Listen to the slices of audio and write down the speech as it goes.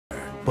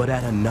But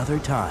at another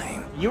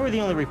time... You were the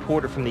only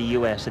reporter from the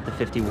U.S. at the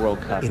FIFA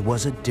World Cup. It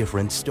was a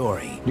different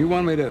story. You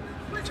want me to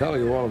tell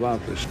you all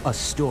about this? A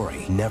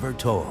story never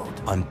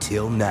told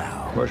until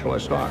now. Where shall I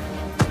start?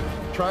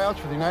 Tryouts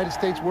for the United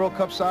States World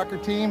Cup soccer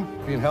team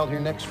being held here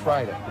next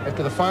Friday.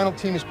 After the final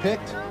team is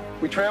picked,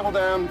 we travel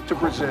down to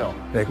Brazil.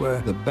 They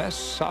were the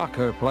best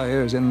soccer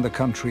players in the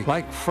country,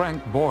 like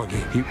Frank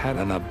Borghi. He had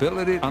an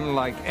ability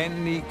unlike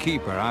any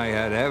keeper I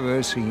had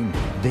ever seen.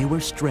 They were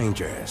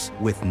strangers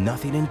with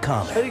nothing in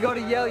common. Where you go to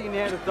Yale, you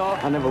Neanderthal?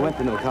 I never went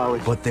to no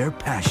college. But their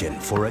passion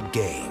for a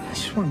game. I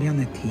just want to be on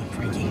that team,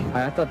 Frankie.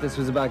 I thought this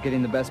was about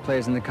getting the best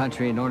players in the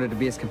country in order to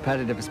be as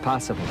competitive as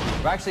possible.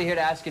 We're actually here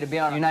to ask you to be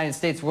on our United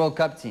States World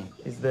Cup team.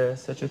 Is there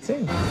such a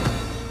thing?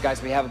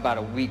 Guys, we have about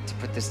a week to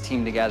put this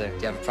team together. Do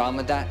you have a problem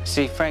with that?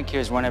 See, Frank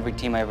here's won every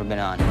team I've ever been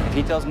on. If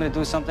he tells me to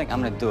do something,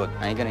 I'm gonna do it.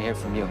 I ain't gonna hear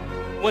from you.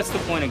 What's the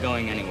point of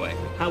going anyway?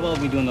 How well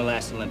did we do in the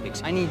last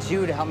Olympics? I need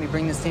you to help me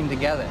bring this team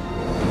together.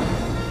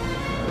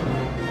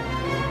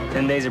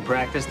 10 days of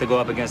practice to go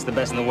up against the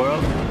best in the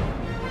world?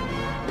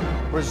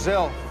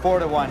 Brazil,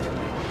 4-1.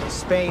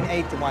 Spain,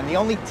 8-1. The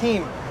only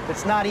team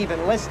that's not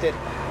even listed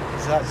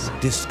is us.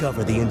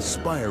 Discover the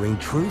inspiring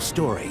true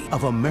story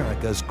of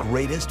America's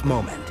greatest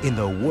moment in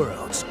the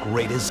world's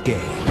greatest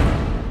game.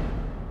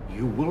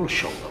 You will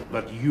show them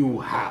that you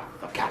have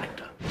the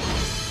character.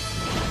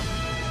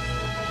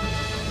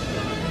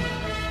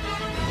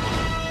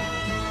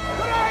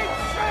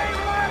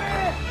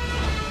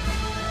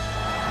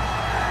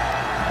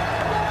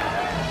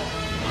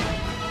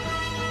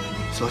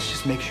 So let's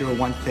just make sure of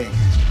one thing.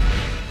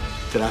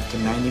 That after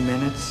 90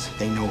 minutes,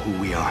 they know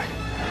who we are.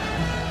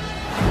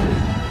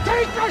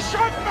 Take the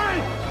shot,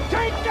 man!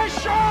 Take the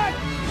shot!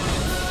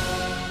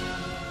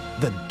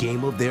 The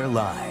game of their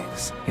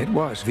lives. It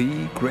was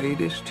the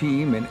greatest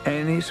team in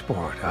any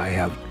sport I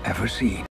have ever seen.